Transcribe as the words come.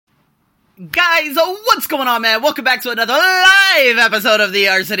Guys, what's going on, man? Welcome back to another live episode of the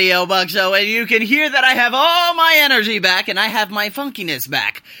Arsenio Buck Show, and you can hear that I have all my energy back, and I have my funkiness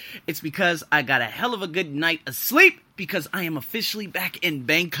back. It's because I got a hell of a good night of sleep, because I am officially back in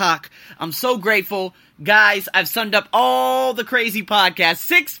Bangkok. I'm so grateful. Guys, I've summed up all the crazy podcasts,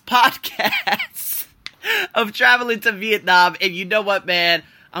 6 podcasts of traveling to Vietnam, and you know what, man?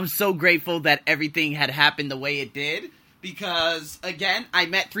 I'm so grateful that everything had happened the way it did. Because, again, I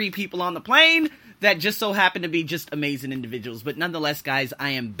met 3 people on the plane that just so happened to be just amazing individuals. But nonetheless, guys, I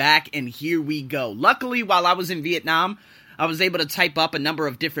am back, and here we go. Luckily, while I was in Vietnam, I was able to type up a number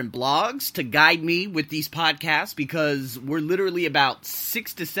of different blogs to guide me with these podcasts, because we're literally about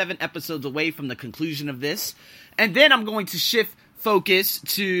 6 to 7 episodes away from the conclusion of this. And then I'm going to shift focus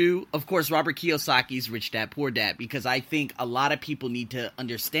to, of course, Robert Kiyosaki's Rich Dad, Poor Dad, because I think a lot of people need to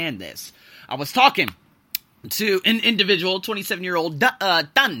understand this. I was talking to an individual, 27-year-old,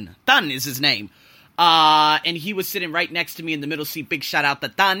 Tan is his name, and he was sitting right next to me in the middle seat. Big shout out to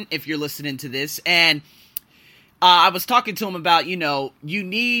Tan if you're listening to this, and I was talking to him about, you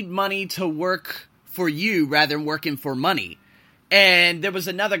need money to work for you rather than working for money. And there was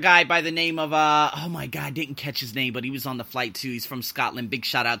another guy by the name of, oh my god, I didn't catch his name, but he was on the flight too. He's from Scotland. Big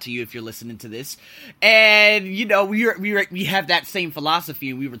shout out to you if you're listening to this. And, we have that same philosophy,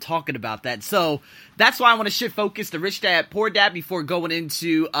 and we were talking about that. So that's why I want to shift focus to Rich Dad, Poor Dad before going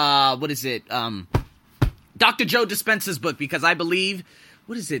into, Dr. Joe Dispenza's book, because I believe,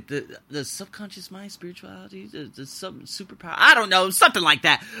 what is it? The subconscious mind, spirituality, the superpower, I don't know, something like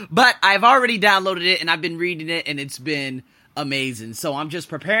that. But I've already downloaded it, and I've been reading it, and it's been amazing. So I'm just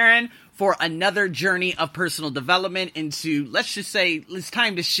preparing for another journey of personal development into, let's just say, it's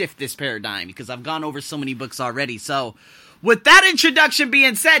time to shift this paradigm, because I've gone over so many books already. So with that introduction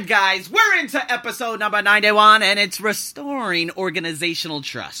being said, guys, we're into episode number 91, and it's restoring organizational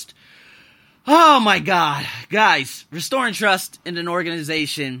trust. Oh my god, guys, restoring trust in an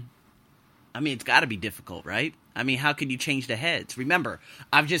organization, I mean, it's gotta be difficult, right? I mean, how can you change the heads? Remember,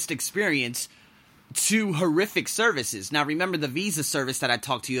 I've just experienced 2 horrific services. Now, remember the Visa service that I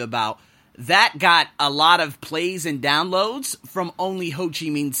talked to you about? That got a lot of plays and downloads from only Ho Chi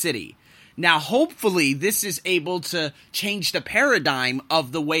Minh City. Now, hopefully, this is able to change the paradigm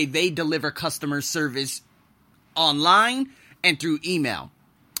of the way they deliver customer service online and through email.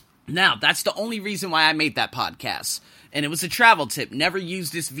 Now, that's the only reason why I made that podcast. And it was a travel tip. Never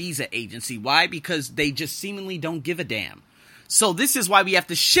use this Visa agency. Why? Because they just seemingly don't give a damn. So this is why we have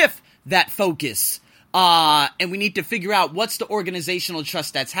to shift that focus, and we need to figure out what's the organizational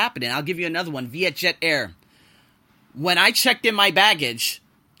trust that's happening. I'll give you another one, Vietjet Air. When I checked in my baggage,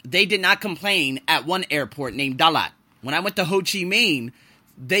 they did not complain at one airport named Dalat. When I went to Ho Chi Minh,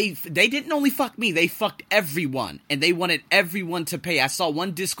 they didn't only fuck me, they fucked everyone, and they wanted everyone to pay. I saw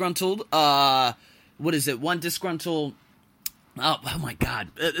one disgruntled, oh my god,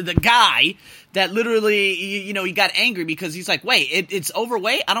 the guy that literally, he got angry because he's like, wait, it's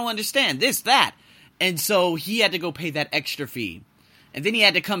overweight? I don't understand this, that. And so he had to go pay that extra fee. And then he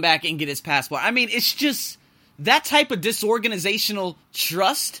had to come back and get his passport. I mean, it's just, that type of disorganizational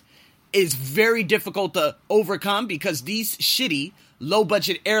trust is very difficult to overcome, because these shitty,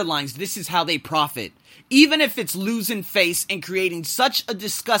 low-budget airlines, this is how they profit. Even if it's losing face and creating such a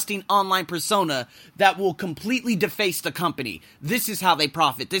disgusting online persona that will completely deface the company. This is how they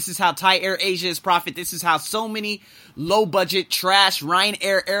profit. This is how Thai Air Asia is profit. This is how so many low-budget, trash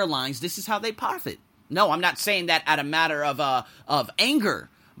Ryanair airlines, this is how they profit. No, I'm not saying that out of matter of anger.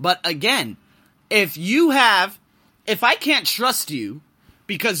 But again, if I can't trust you,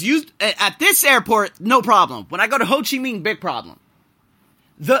 because at this airport, no problem. When I go to Ho Chi Minh, big problem.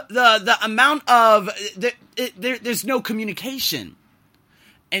 The amount of, there's no communication.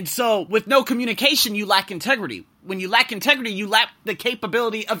 And so, with no communication, you lack integrity. When you lack integrity, you lack the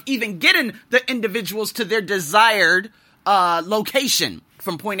capability of even getting the individuals to their desired location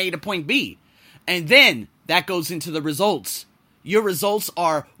from point A to point B. And then, that goes into the results. Your results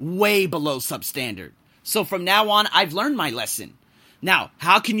are way below substandard. So from now on, I've learned my lesson. Now,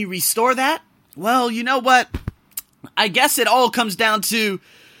 how can you restore that? Well, you know what? I guess it all comes down to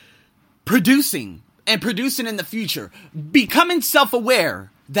producing, and producing in the future. Becoming self-aware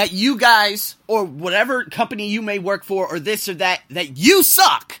that you guys, or whatever company you may work for, or this or that you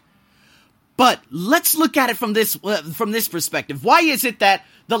suck. But let's look at it from this perspective. Why is it that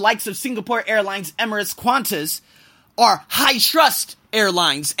the likes of Singapore Airlines, Emirates, Qantas are high-trust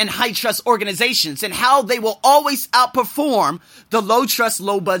airlines and high-trust organizations, and how they will always outperform the low-trust,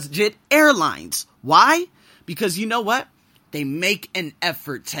 low-budget airlines? Why? Because you know what? They make an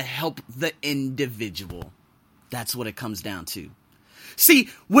effort to help the individual. That's what it comes down to. See,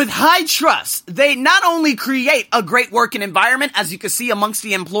 with high trust, they not only create a great working environment, as you can see amongst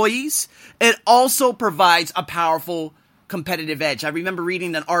the employees, it also provides a powerful competitive edge. I remember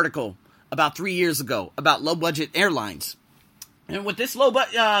reading an article about 3 years ago about low-budget airlines. And with this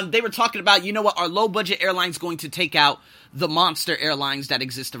they were talking about, you know what, are low-budget airlines going to take out the monster airlines that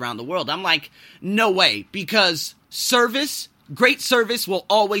exist around the world? I'm like, no way, because great service will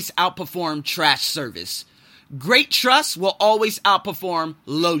always outperform trash service. Great trust will always outperform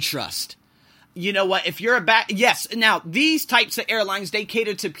low trust. You know what? If you're yes. Now, these types of airlines, they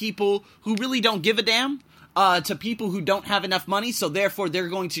cater to people who really don't give a damn, to people who don't have enough money. So therefore, they're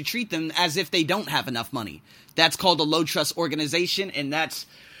going to treat them as if they don't have enough money. That's called a low trust organization. And that's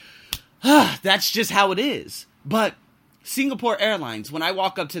just how it is. But Singapore Airlines, when I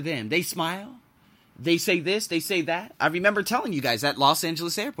walk up to them, they smile. They say this, they say that. I remember telling you guys at Los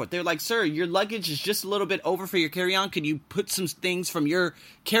Angeles Airport, they're like, sir, your luggage is just a little bit over for your carry-on. Can you put some things from your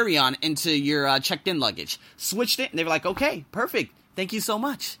carry-on into your checked-in luggage? Switched it, and they were like, okay, perfect. Thank you so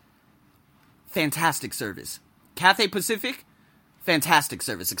much. Fantastic service. Cathay Pacific, fantastic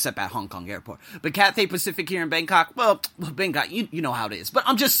service, except at Hong Kong Airport. But Cathay Pacific here in Bangkok, well, Bangkok, you know how it is. But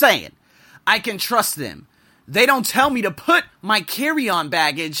I'm just saying, I can trust them. They don't tell me to put my carry-on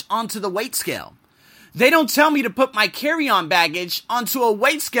baggage onto the weight scale. They don't tell me to put my carry-on baggage onto a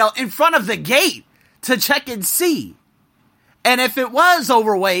weight scale in front of the gate to check and see. And if it was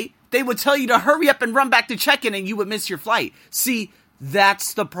overweight, they would tell you to hurry up and run back to check-in and you would miss your flight. See,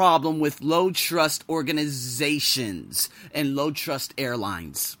 that's the problem with low-trust organizations and low-trust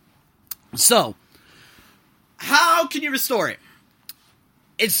airlines. So, how can you restore it?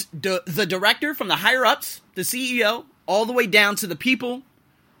 It's the director from the higher-ups, the CEO, all the way down to the people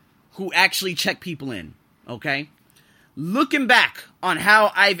who actually check people in, okay? Looking back on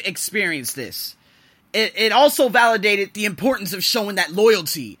how I've experienced this, it also validated the importance of showing that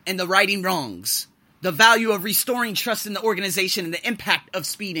loyalty and the righting wrongs, the value of restoring trust in the organization, and the impact of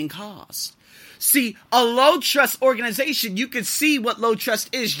speed and cost. See, a low-trust organization, you can see what low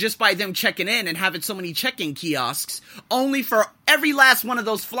trust is just by them checking in and having so many check-in kiosks, only for every last one of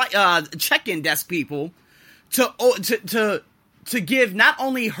those check-in desk people to give not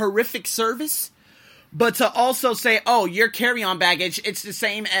only horrific service, but to also say, oh, your carry-on baggage, it's the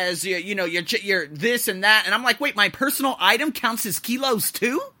same as, your this and that. And I'm like, wait, my personal item counts as kilos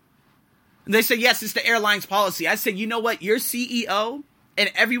too? And they say, yes, it's the airline's policy. I say, you know what? Your CEO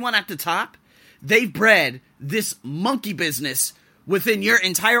and everyone at the top, they've bred this monkey business within your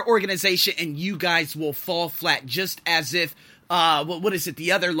entire organization, and you guys will fall flat just as if,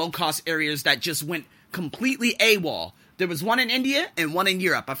 the other low-cost areas that just went completely AWOL. There was one in India and one in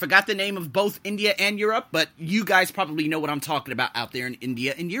Europe. I forgot the name of both India and Europe, but you guys probably know what I'm talking about out there in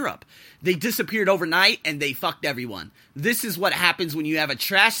India and Europe. They disappeared overnight and they fucked everyone. This is what happens when you have a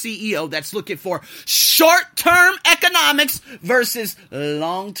trash CEO that's looking for short-term economics versus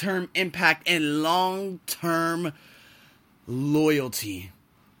long-term impact and long-term loyalty.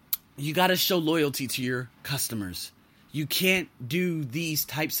 You got to show loyalty to your customers. You can't do these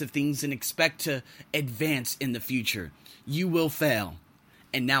types of things and expect to advance in the future. You will fail.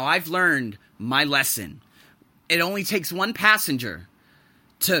 And now I've learned my lesson. It only takes one passenger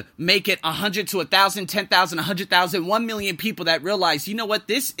to make it 100 to 1,000, 10,000, 100,000, 1 million people that realize, you know what,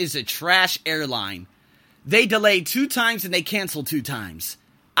 this is a trash airline. They delayed 2 times and they canceled 2 times.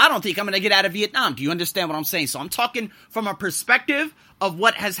 I don't think I'm going to get out of Vietnam. Do you understand what I'm saying? So I'm talking from a perspective of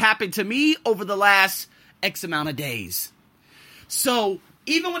what has happened to me over the last X amount of days. So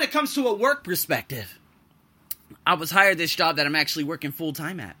even when it comes to a work perspective, I was hired this job that I'm actually working full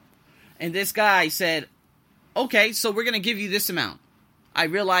time at. And this guy said, okay, so we're going to give you this amount. I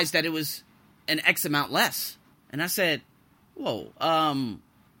realized that it was an X amount less. And I said, whoa,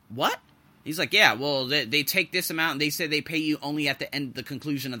 what? He's like, yeah, well, they take this amount and they say they pay you only at the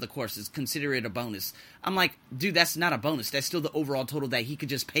conclusion of the course. Consider it a bonus. I'm like, dude, that's not a bonus. That's still the overall total that he could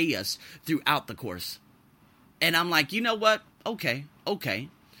just pay us throughout the course. And I'm like, you know what? Okay.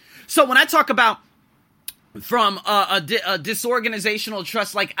 So when I talk about from a disorganizational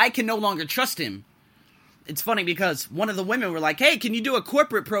trust, like I can no longer trust him. It's funny because one of the women were like, hey, can you do a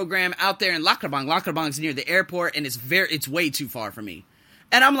corporate program out there in Lakrabang? Lakrabang's near the airport and it's way too far for me.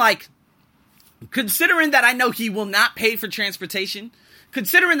 And I'm like, considering that I know he will not pay for transportation,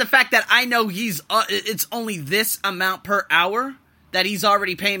 considering the fact that I know it's only this amount per hour that he's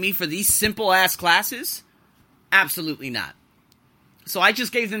already paying me for these simple ass classes, absolutely not. So I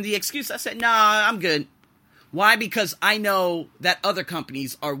just gave them the excuse. I said, nah, I'm good. Why? Because I know that other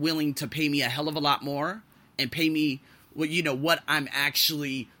companies are willing to pay me a hell of a lot more and pay me what I'm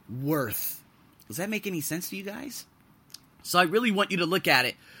actually worth. Does that make any sense to you guys? So I really want you to look at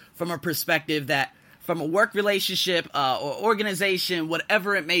it from a perspective that from a work relationship or organization,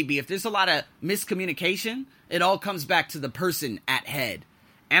 whatever it may be, if there's a lot of miscommunication, it all comes back to the person at head.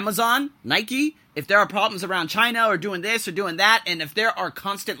 Amazon, Nike, if there are problems around China or doing this or doing that, and if there are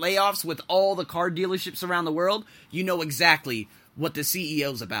constant layoffs with all the car dealerships around the world, you know exactly what the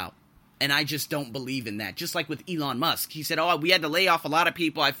CEO's about. And I just don't believe in that. Just like with Elon Musk. He said, oh, we had to lay off a lot of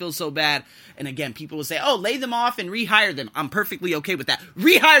people. I feel so bad. And again, people will say, oh, lay them off and rehire them. I'm perfectly okay with that.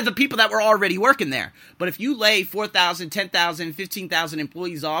 Rehire the people that were already working there. But if you lay 4,000, 10,000, 15,000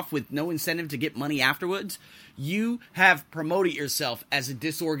 employees off with no incentive to get money afterwards, you have promoted yourself as a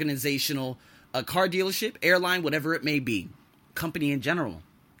disorganizational car dealership, airline, whatever it may be, company in general.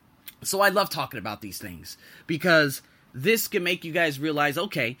 So I love talking about these things because this can make you guys realize,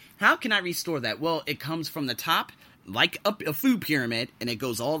 okay, how can I restore that? Well, it comes from the top, like a food pyramid, and it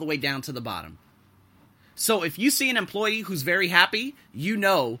goes all the way down to the bottom. So if you see an employee who's very happy, you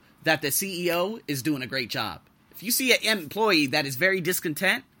know that the CEO is doing a great job. If you see an employee that is very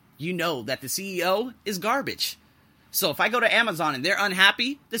discontent, you know that the CEO is garbage. So if I go to Amazon and they're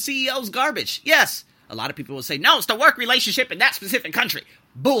unhappy, the CEO's garbage. Yes, a lot of people will say, no, it's the work relationship in that specific country.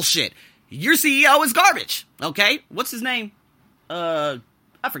 Bullshit. Your CEO is garbage, okay? What's his name? I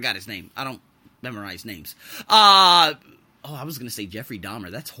forgot his name. I don't memorize names. I was going to say Jeffrey Dahmer.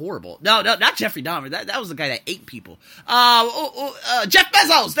 That's horrible. No, not Jeffrey Dahmer. That was the guy that ate people. Jeff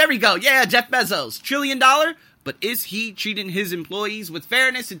Bezos. There we go. Yeah, Jeff Bezos. $1 trillion. But is he treating his employees with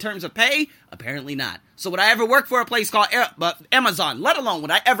fairness in terms of pay? Apparently not. So would I ever work for a place called Amazon? Let alone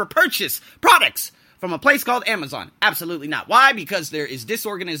would I ever purchase products from a place called Amazon? Absolutely not. Why? Because there is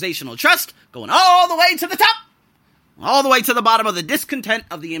disorganizational trust going all the way to the top, all the way to the bottom of the discontent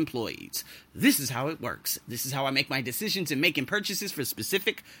of the employees. This is how it works. This is how I make my decisions in making purchases for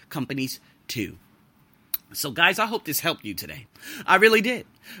specific companies too. So guys, I hope this helped you today. I really did.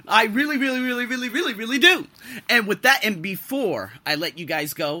 I really do. And with that, and before I let you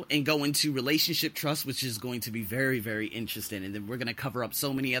guys go and go into relationship trust, which is going to be very, very interesting, and then we're going to cover up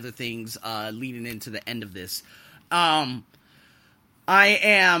so many other things leading into the end of this. I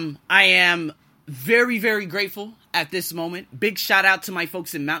am very, very grateful at this moment. Big shout out to my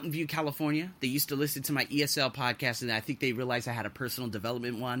folks in Mountain View, California. They used to listen to my ESL podcast, and I think they realized I had a personal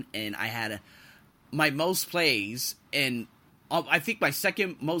development one, and I had my most plays, and I think my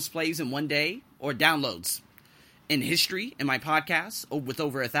second most plays in one day, or downloads, in history in my podcast, with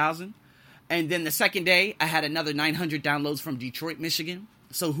over 1,000. And then the second day, I had another 900 downloads from Detroit, Michigan.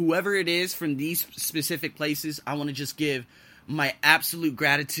 So whoever it is from these specific places, I want to just give my absolute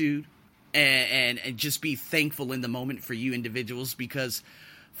gratitude and just be thankful in the moment for you individuals, because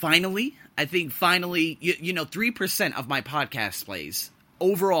finally, 3% of my podcast plays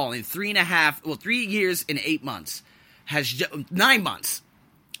overall in 3 years and 8 months 9 months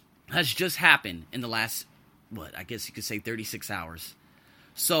has just happened in the last, I guess you could say 36 hours.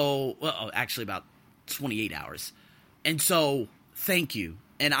 So, actually about 28 hours. And so, thank you.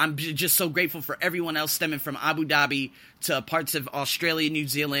 And I'm just so grateful for everyone else stemming from Abu Dhabi to parts of Australia, New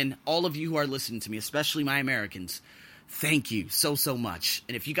Zealand, all of you who are listening to me, especially my Americans. Thank you so much.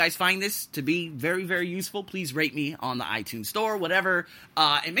 And if you guys find this to be very, very useful, please rate me on the iTunes store, whatever.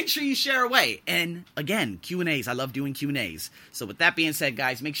 And make sure you share away. And again, Q&As. I love doing Q&As. So with that being said,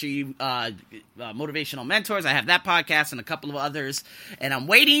 guys, make sure you, Motivational Mentors. I have that podcast and a couple of others. And I'm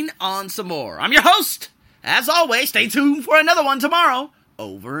waiting on some more. I'm your host. As always, stay tuned for another one tomorrow.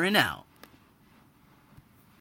 Over and out.